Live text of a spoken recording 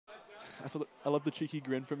I love the cheeky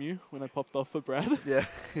grin from you when I popped off for Brad. Yeah.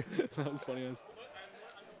 That was funny as.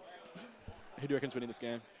 Who do you reckon's winning this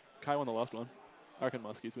game? Kai won the last one. I reckon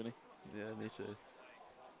Muskie's winning. Yeah, me too.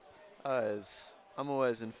 I'm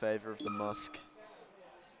always in favour of the Musk.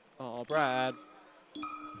 Oh, Brad.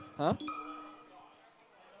 Huh?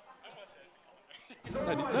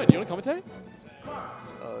 No, do you want to commentate?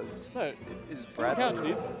 No. Is Brad Brad on the couch,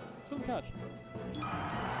 dude. Sit on the couch.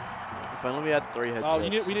 If only we had 3 headsets. Oh, we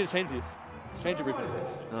need to change this. Change it, Ruben.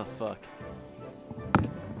 Oh, fuck.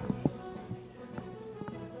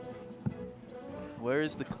 Where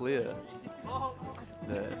is the clear?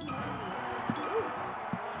 There.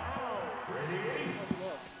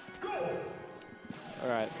 All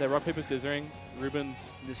right, they're rock, paper, scissoring.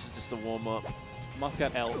 Ruben's... This is just a warm-up.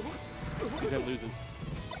 Muscat L. Because they're losers.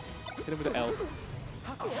 Hit him with the L.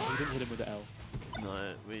 We didn't hit him with the L.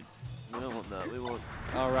 No, we don't want that. We want...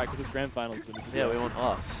 Oh, right, because it's grand finals. Yeah, we want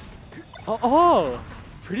us. Oh!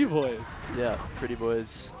 Pretty boys. Yeah, pretty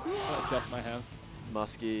boys. I'll adjust my hand.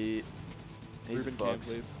 Muskie. He's Ruben a Cam, fox.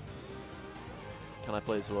 please. Can I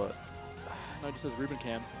please what? No, it just says Ruben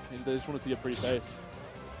Cam. They just want to see a pretty face.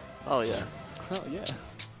 Oh, yeah. Oh, yeah.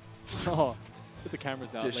 Oh, put the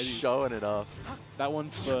cameras out, Just ladies. showing it off. That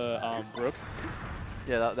one's for Brooke.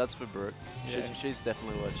 Yeah, that's for Brooke. Yeah. She's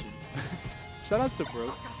definitely watching. Shoutouts to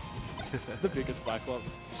Brooke. The biggest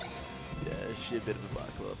Biclops. Yeah, she a bit of a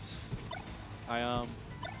Biclops. I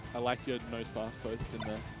liked your nose pass post in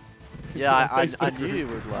there. Yeah, I Facebook knew group. you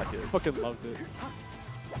would like it. Fucking loved it.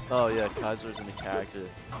 Oh yeah, Kaiza isn't a character.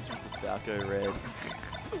 He's with the Falco red.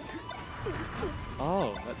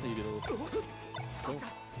 Oh, that's how you did it. Cool.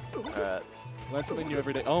 Alright. Learn something new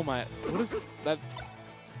every day. Oh my, what is that?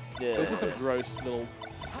 Yeah. Those are some gross little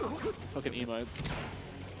fucking emotes.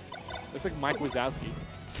 Looks like Mike Wazowski.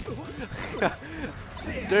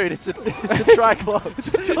 Dude, it's a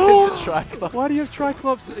Triclops. It's a Triclops. Why do you have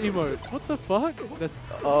Triclops emotes? What the fuck? That's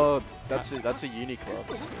that's a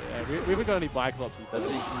Uniclops. yeah, we haven't got any Biclops. That's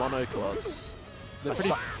a Monoclops.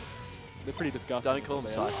 They're pretty disgusting. Don't call them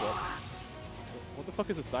Cyclops. What the fuck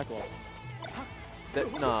is a Cyclops?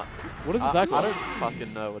 Nah. What is a I Cyclops? don't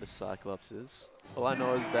fucking know what a Cyclops is. All I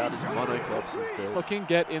know about is Monoclops instead. Fucking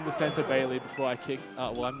get in the center, Bailey, before I kick.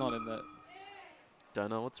 Well, I'm not in that. Don't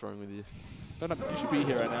know what's wrong with you. You should be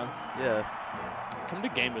here right now. Yeah. Come to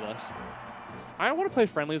game with us. I don't want to play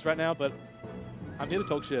friendlies right now, but I'm here to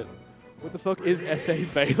talk shit. What the fuck is S.A.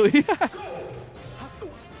 Bailey?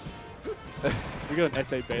 We got an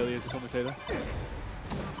S.A. Bailey as a commentator.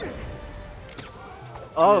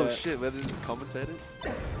 Oh Yeah. shit, whether this is commentated?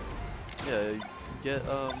 Yeah, get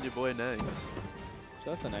your boy Nangs.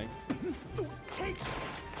 So that's an eggs.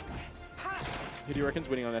 Who do you reckon's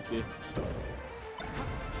winning on FD?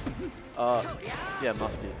 Yeah,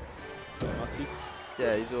 Muskie. Muskie?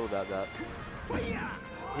 Yeah, he's all about that.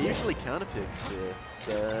 He usually counterpicks here,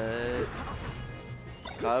 so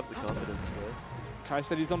Kai have the confidence there. Kai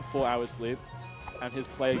said he's on 4 hours sleep, and his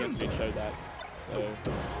play against me showed that. So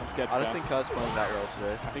I'm scared. I don't think Kai's playing that role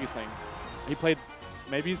today. I think he's playing. He played.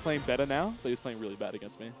 Maybe he's playing better now, but he's playing really bad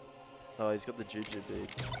against me. Oh, he's got the Juju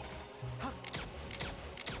bead.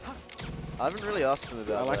 I haven't really asked him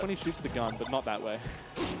about I like that. when he shoots the gun, but not that way.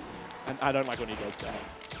 And I don't like when he does that.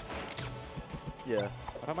 Yeah.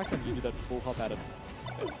 I don't like when you do that full hop out of.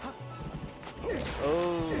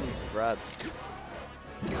 Oh, Brad.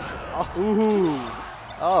 Oh. Ooh.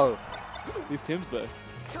 Oh. These Tims though.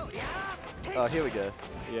 Oh, here we go.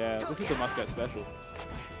 Yeah, this is the Muscat special.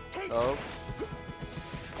 Oh.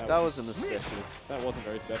 That wasn't a special. That wasn't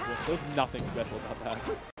very special. There was nothing special about that.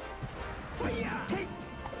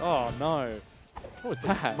 Oh no. What was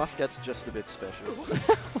that? Muscat's just a bit special.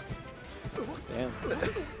 Damn.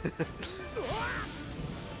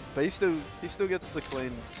 But he still gets the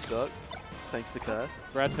clean stock, thanks to Kai.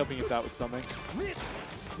 Brad's helping us out with something.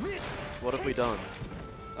 What have we done?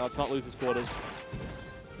 Oh, it's not losers quarters. It's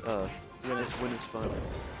It's winners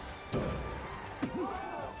finals.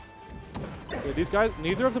 yeah, these guys,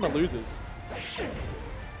 neither of them are losers.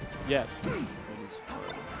 Yeah. Winners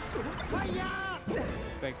finals.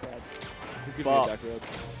 Thanks, Brad. He's giving me a back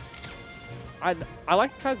rub. I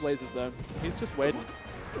like Kai's lasers though. He's just waiting.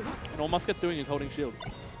 And all Muscat's doing is holding shield.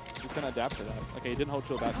 He's gonna adapt to that. Okay, he didn't hold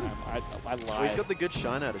shield that time. I lied. Well, he's got the good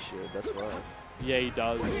shine out of shield, that's right. Yeah, he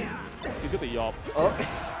does. He's got the yop. Oh!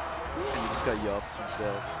 And he just got yopped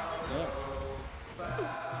himself. Yeah.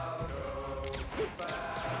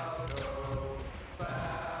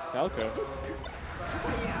 Falco.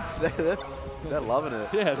 They're loving it.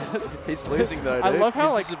 Yeah. He's losing though, dude. I love how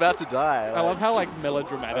he's like just about to die. I love how like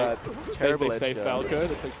melodramatic terrible they say edge guard. Falco.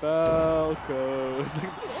 They say Falco. It's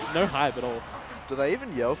like no hype at all. Do they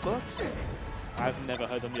even yell Fox? I've never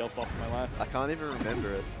heard them yell Fox in my life. I can't even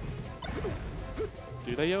remember it.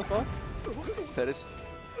 Do they yell Fox? That is...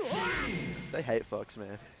 They hate Fox,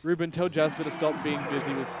 man. Ruben, tell Jasper to stop being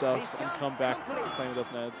busy with stuff and come back playing with us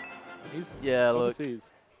nerds. He's overseas.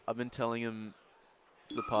 I've been telling him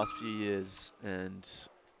for the past few years, and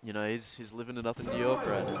you know he's living it up in New York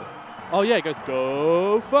right now. Oh yeah, he goes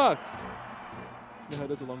go Fox. You know,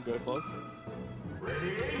 there's a long go Fox.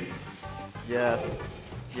 Yeah,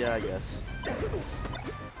 I guess. It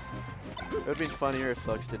would have been funnier if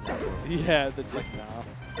Fox didn't have one. Yeah, that's like nah.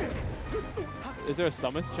 Is there a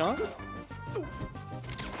Summers chant?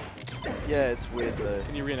 Yeah, it's weird though.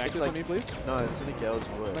 Can you reenact it for me, please? No, it's in a girl's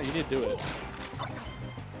voice. No, you need to do it.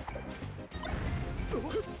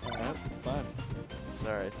 Alright, fine.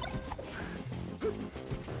 Sorry.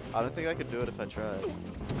 I don't think I could do it if I tried.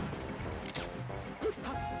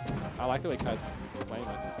 I like the way Kai's playing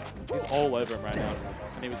this. He's all over him right now.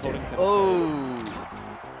 And he was holding center. Oh!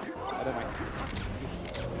 I don't like it.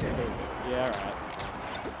 Yeah, alright.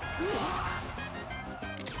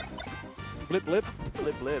 Blip, blip.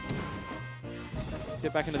 Blip, blip.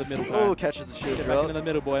 Get back into the middle. Oh, catches the shield Get drop. back into the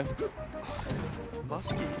middle, boy.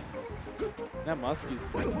 Musky. Now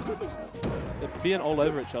Muskie's... They're being all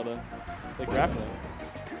over each other. They're grappling.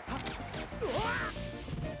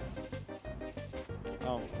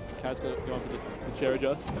 Oh, Kai's going for the chair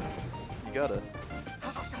adjust. You gotta.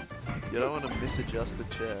 You don't want to misadjust the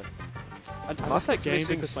chair. I lost that game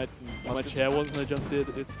because my chair wasn't adjusted.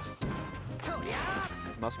 It's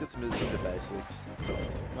Muscat's missing the basics.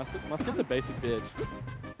 Muscat's a basic bitch.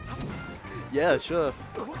 Yeah, sure.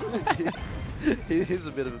 He's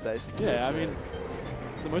a bit of a basic bitch. Yeah, I mean,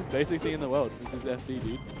 it's the most basic thing in the world. This is FD,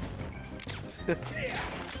 dude.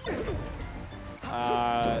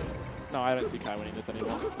 No, I don't see Kai winning this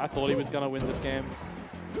anymore. I thought he was going to win this game.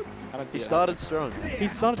 I don't see He started strong. He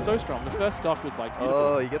started so strong. The first stock was like beautiful.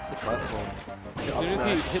 Oh, he gets the platform. As soon as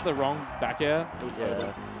he hit the wrong back air, it was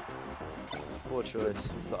over. Poor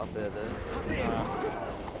choice with the up air there.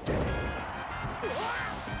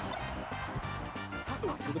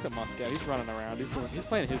 See, look at Muscat. He's running around. He's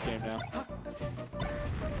playing his game now.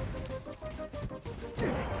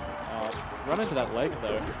 Run into that leg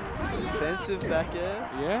though. Defensive back air.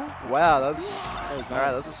 Yeah. Wow, that was nice.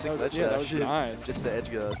 Alright, that's a sick ledge that was nice. Just the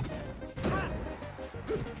edge guard.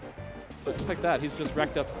 But just like that, he's just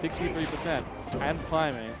racked up 63% and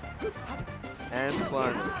climbing. And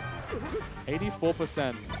climbing.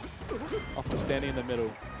 84% off of standing in the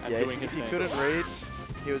middle and doing his if he thing. couldn't reach,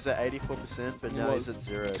 he was at 84%, but now he's at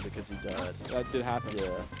 0 because he died. That did happen.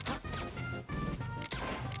 Yeah.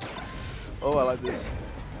 Oh, I like this.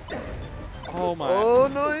 Oh my. Oh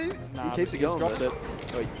no! Nah, he keeps it going. He's dropped it.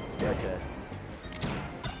 Oh, yeah, okay.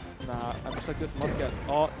 Nah, I'm just like this Muscat.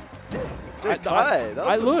 Oh. Dude, Kai,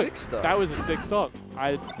 that was a sick stock. That was a sick stock.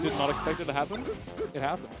 I did not expect it to happen. It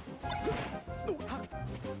happened.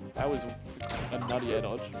 That was a nutty air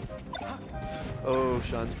dodge. Oh,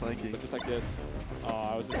 Shine's clanking. But just like this. Oh,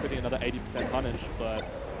 I was expecting another 80% punish, but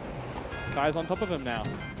Kai's on top of him now.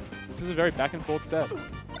 This is a very back and forth set.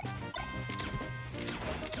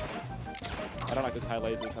 I don't like this high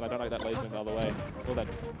lasers, and I don't like that laser in the other way. Or that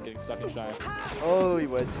getting stuck in Shine. Oh, he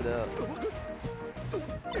waits it out.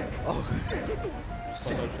 Oh.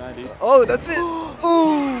 Shine, dude. Oh, that's it!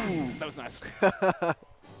 Ooh! That was nice. That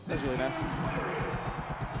was really nice.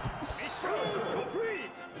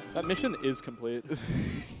 That mission is complete.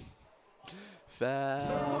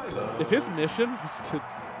 Falco. If his mission was to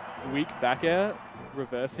weak back air,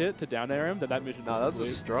 reverse hit to down air him, then that mission was complete. No, that was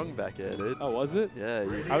a strong back air, dude. Oh, was it? Yeah.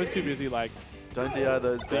 I was too busy, like, don't DI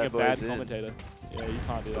those being bad a bad boys commentator. Yeah, you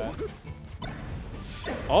can't do that.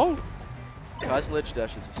 Oh! Kai's ledge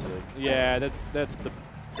dashes are sick. Yeah, that's the...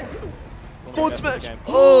 Forward smash!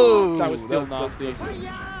 Oh! That was still nasty.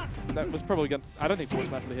 That was probably going to... I don't think forward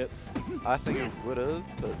smash would have hit. I think it would have,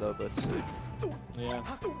 but they were both sick. Yeah.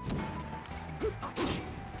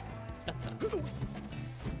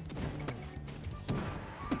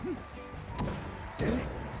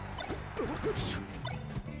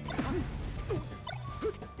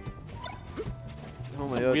 Oh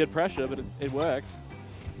my Some god. weird pressure, but it worked.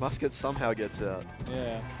 Muscat somehow gets out.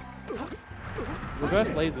 Yeah.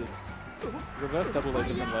 Reverse lasers. Reverse double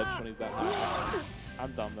laser from ledge when he's that high.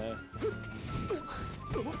 I'm done there.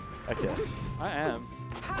 Okay. I am.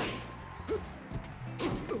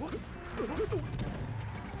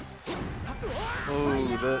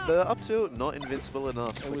 Oh, the up tilt not invincible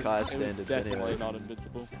enough for Kai's standards. It was definitely anyway. not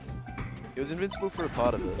invincible. It was invincible for a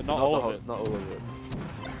part of it, but not all the of it. Not all of it.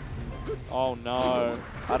 Oh no!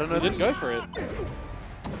 I don't know. He didn't go for it.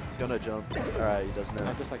 gonna jump. Alright, he does now.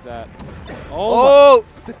 And just like that. Oh!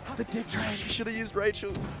 The dick train! You should have used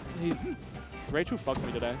Rachel. Rachel fucked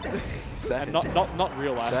me today. Same. And not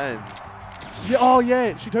real life. Same. Yeah, oh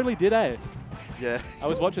yeah, she totally did, eh? Yeah. I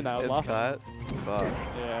was watching that, I was It's laughing. Fuck.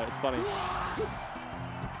 Yeah, it's funny.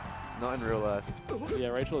 Not in real life. Yeah,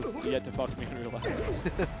 Rachel is yet to fuck me in real life.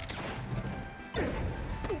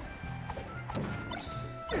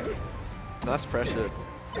 Nice pressure.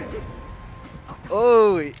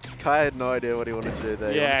 Oh, Kai had no idea what he wanted to do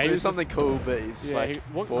there. Yeah, he he do was something cool, but he's Yeah, like,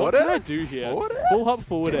 what forward can I air? do here? Forward air? Full hop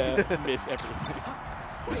forward air, miss everything.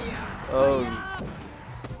 Oh.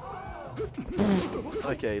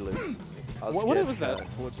 Okay, he lives. What was that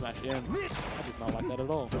forward smash in? I did not like that at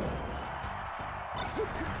all.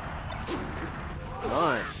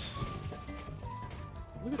 Nice.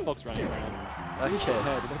 Look at Fox running around. Okay. His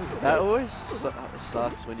head. That always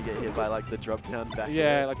sucks when you get hit by like the drop down back.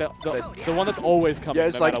 Yeah, like the one that's always coming, Yeah,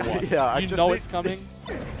 it's no like, matter what. yeah, I you just know need- it's coming,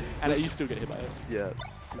 and you still get hit by it. Yeah.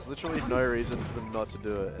 There's literally no reason for them not to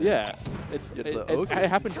do it. Yeah, It's it like, okay.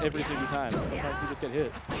 happens every single time. Sometimes you just get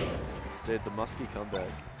hit. Dude, the musky comeback.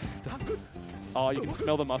 Oh, you can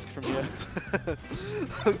smell the musk from here.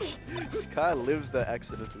 Sky lives that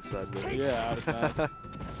accidental side with. Yeah, I was mad.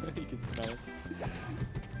 You can smell it.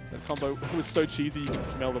 That combo was so cheesy, you can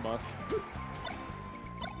smell the musk.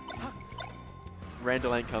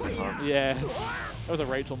 Randall ain't coming home. Yeah, that was a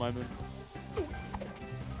Rachel moment.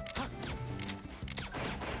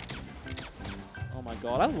 Oh my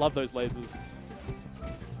god, I love those lasers.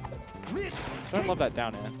 I don't love that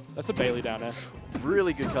down air. That's a Bailey down air.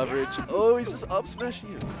 Really good coverage. Oh, he's just up smashing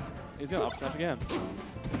him. He's going to up smash again.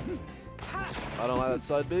 I don't like that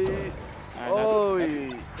side B. And Oh,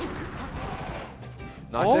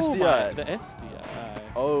 nice SDI. The SDI.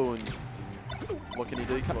 Oh, and what can he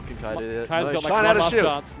do? What can Kai do? Kai's No, got like shine one out of last shield.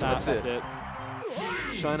 chance. Nah, That's it.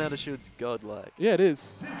 Shine out of shield's godlike. Yeah, it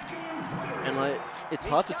is. And like, it's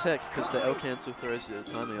hard to tech because the L cancel throws the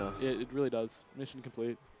timing off. Yeah, it really does. Mission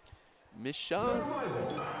complete. Mission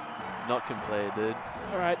not complete, dude.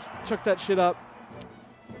 Alright, chuck that shit up.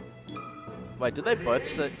 Wait, did they both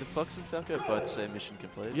say? Did Fox and Falco both say mission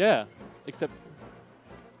complete? Yeah, except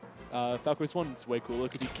Falco's one's way cooler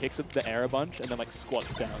because he kicks up the air a bunch and then like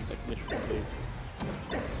squats down. It's like mission complete.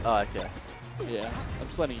 Oh, okay. Yeah, I'm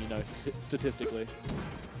just letting you know statistically.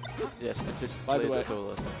 Yeah, statistically By the way, it's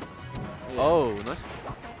cooler. Yeah. Oh, nice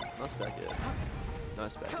back air.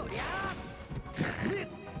 Nice back air.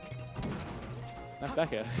 Nice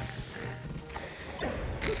back air.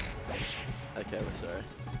 Okay, we're sorry.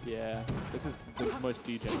 Yeah, this is the most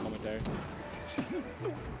degen commentary.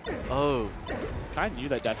 Oh. I knew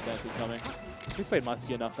that dash dance was coming. He's played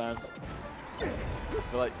Musky enough times. I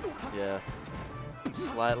feel like, yeah.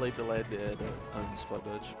 Slightly delayed the air spot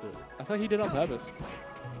dodge, but I thought he did it on purpose.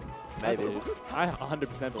 maybe. I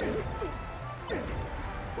 100% believe it.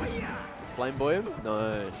 Flame boy him?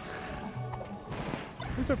 No.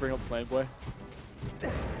 Please don't bring up Flame Boy.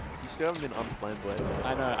 You still haven't been on flame boy.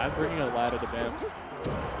 I know, I'm bringing a ladder to BAM.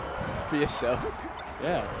 For yourself.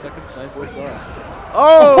 Yeah, second Flame Boy Sora.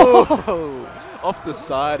 Oh! Off the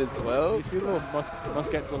side as well. You see the little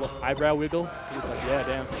Muscat's little eyebrow wiggle? He's just like, yeah,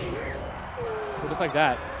 damn. But just like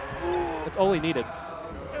that. That's all he needed.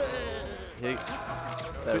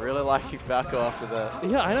 They're really liking Falco after that.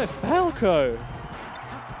 Yeah, I know, Falco!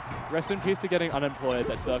 Rest in peace to getting unemployed,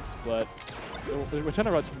 that sucks, but we're trying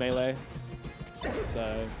to rush melee,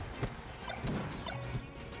 so...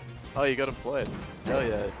 Oh, you got employed. Hell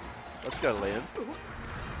yeah. Let's go, Liam.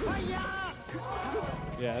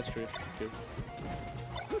 Yeah, that's true. That's good.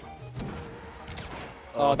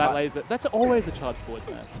 Oh, that laser. That's always a charge forward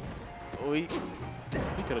smash. We He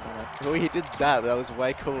could have done that. Well, he did that. That was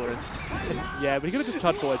way cooler instead. Yeah, but he could have just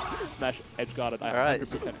charged forward, smash, edge guarded. I Alright.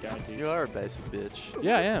 100% guarantee. You are a basic bitch.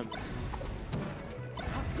 Yeah, I am.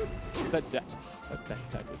 Is that dash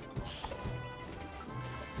attack was...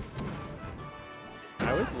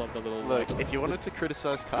 I always love the little... Look, if you wanted to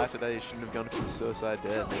criticize Kai today, you shouldn't have gone for the suicide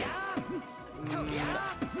dare, man.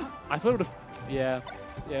 I thought it would have... Yeah.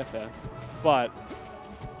 Yeah, fair. But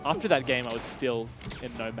after that game, I was still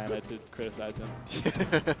in no manner to criticize him.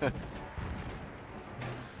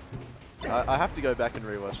 I have to go back and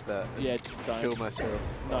rewatch that. And Yeah, don't. kill myself.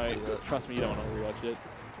 No, after that. trust me, you don't want to rewatch it.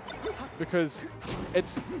 Because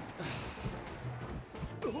it's...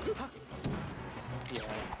 Yeah.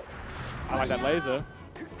 I like that laser.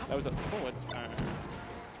 That was a forward smash.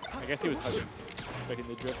 I guess he was expecting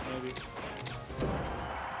the drift, maybe.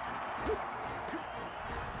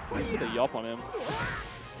 He's got a yop on him.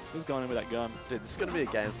 He's going in with that gun. Dude, this is going to be a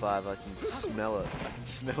game 5. I can smell it. I can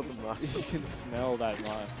smell the You mask. can smell that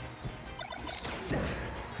mask.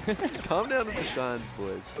 Calm down with the shines,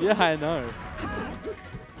 boys. Yeah, I know.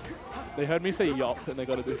 They heard me say yop and they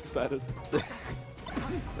got a bit excited.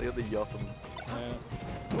 They got the yopping. Yeah.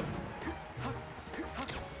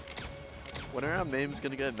 When are our memes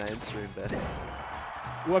gonna go mainstream, Ben?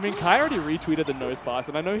 Well, I mean, Kai already retweeted the nose pass,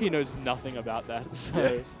 and I know he knows nothing about that,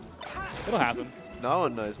 so it'll happen. No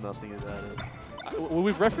one knows nothing about it. Well,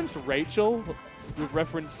 we've referenced Rachel, we've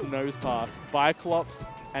referenced nose pass, Biclops,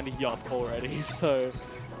 and yop already, so...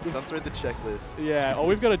 Come through the checklist. Yeah, all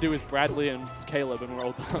we've got to do is Bradley and Caleb, and we're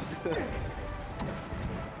all done.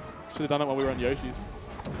 Should have done it when we were on Yoshi's.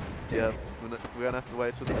 Yeah, we're gonna have to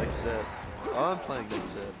wait till the next set. Oh, I'm playing next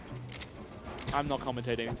set. I'm not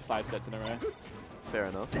commentating 5 sets in a row. Fair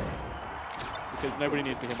enough. Because nobody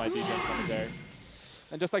needs to hear my DJ commentary.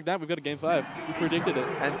 And just like that, we've got a game 5. We predicted it.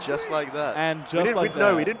 And just like that. And just like that.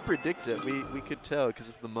 No, we didn't predict it. We could tell because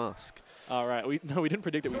of the musk. All right. No, we didn't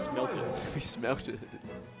predict it. We smelt it. We smelt it.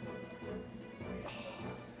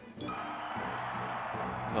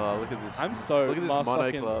 Oh, look at this. Look at this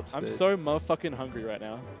mono club. I'm so motherfucking hungry right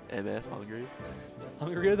now. MF hungry.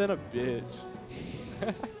 Hungrier than a bitch.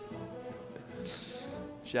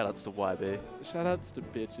 Shoutouts to YB. Shoutouts to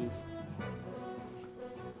bitches.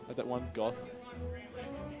 Like that one goth.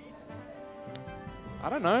 I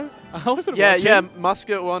don't know. I wasn't watching. Yeah,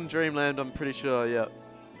 Muscat won Dreamland, I'm pretty sure, yeah.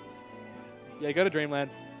 Yeah, go to Dreamland.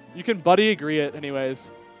 You can buddy agree it anyways.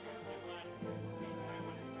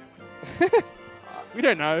 We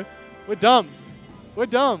don't know. We're dumb. We're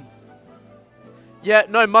dumb. Yeah,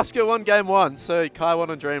 no, Muscat won game 1, so Kai won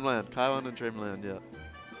on Dreamland. Kai won on Dreamland, yeah.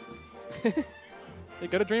 Yeah,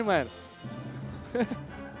 go to Dreamland.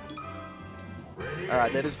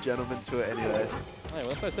 Alright, that is gentlemen to it anyway. Hey, well,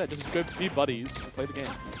 that's what I said. Just go be buddies and play the game.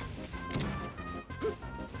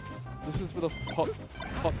 This is for the pot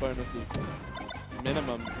bonus of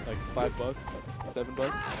minimum like $5,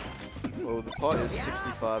 $7. Well, the pot is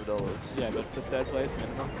 $65. Yeah, but for 3rd place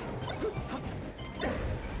minimum.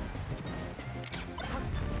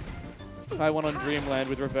 I won on Dreamland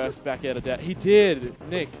with reverse back air to death. He did,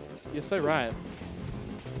 Nick. You're so right.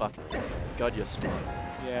 Fuck. God, you're smart.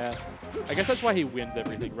 Yeah. I guess that's why he wins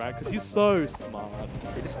everything, right? Because he's so smart.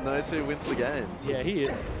 He just knows who wins the games. Yeah, he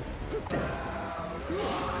is.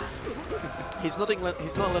 He's not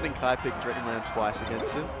letting Kai pick Dreamland twice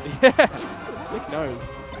against him. Yeah. Nick knows.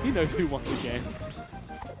 He knows who won the game.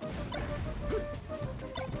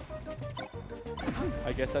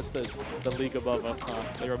 I guess that's the league above us, huh?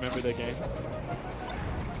 They remember their games.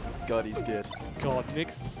 God, he's good. God,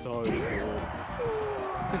 Nick's so good.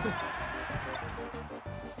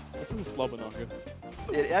 This is a slobber knocker.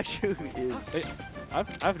 It actually is.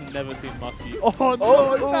 I've never seen Muskie. Oh no!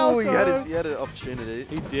 Oh, he had an opportunity.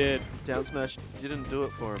 He did. Down smash didn't do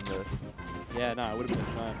it for him though. Yeah, no, it would have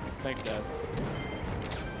been fine. Thanks, guys.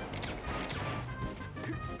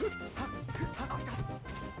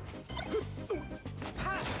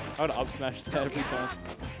 I would have up smashed that every time.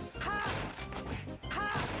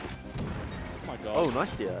 Oh my god. Oh,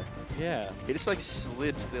 nice DI. Yeah. He just like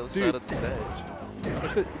slid to the other side of the stage.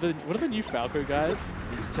 Like what are the new Falco guys?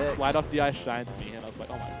 These techs. Slide off DI shined me, and I was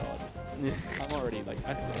like, oh my god. I'm already like,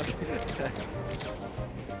 I suck.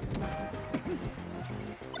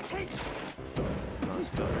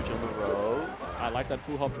 Nice coverage on the roll. I like that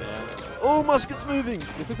full hop there. Oh, Muscat's moving.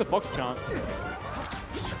 This is the Fox chant.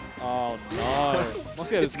 Oh no.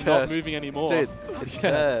 Muscat is not cursed. moving anymore. Dude, it's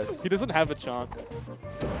cursed. He doesn't have a chant.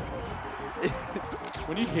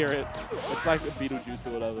 When you hear it, it's like a Beetlejuice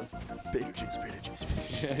or whatever. Beetlejuice.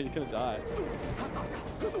 Yeah, you're gonna die.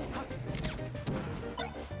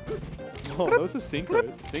 Oh, that was a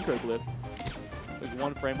synchro blip. Like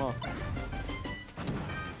 1 frame off.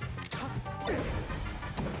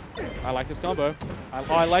 I like this combo.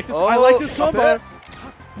 I like this combo.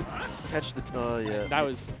 Catch the. Oh yeah. That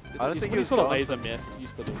was. I don't think he was sort of going laser missed. You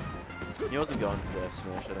sort of. He wasn't going for the F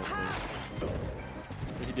smash. I don't think.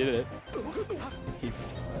 But he did it. He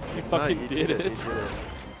fucking did it. He did it.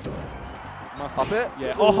 Must Up it?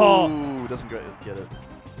 Yeah. Oh! Ooh, doesn't get it.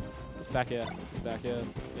 Just back air. Just back air.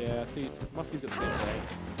 Yeah, see, Muskie's got the same brain.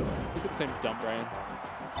 He's got the same dumb brain.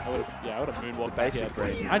 I would have moonwalked back air.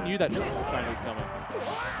 Brain. I knew that shine was coming.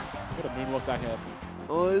 I would have moonwalked back air.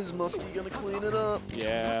 Oh, is Muskie gonna clean it up?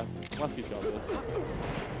 Yeah, Muskie's got this.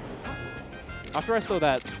 After I saw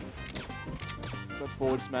that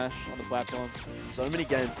forward smash on the platform. So many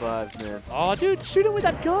game 5s, man. Oh, dude, shoot him with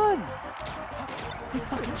that gun! He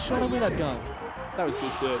fucking shot him with that gun. That was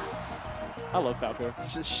good shit. I love Falco.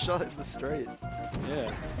 Just shot in the straight.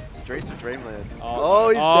 Yeah. Streets of Dreamland. Oh,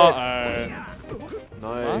 he's dead. No,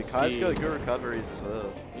 Muskie. Kai's got good recoveries as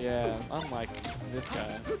well. Yeah, unlike this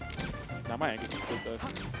guy. Nah, my ankle's asleep though.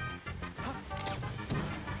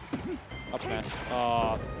 Up smash.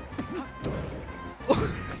 Oh.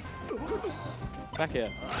 Back here.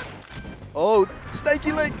 Oh,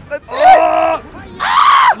 snaky leg. That's it.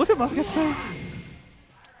 Look at Muscat's face.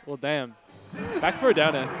 Well, damn. Back throw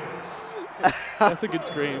down air. That's a good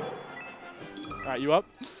scream. All right, you up?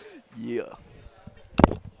 Yeah.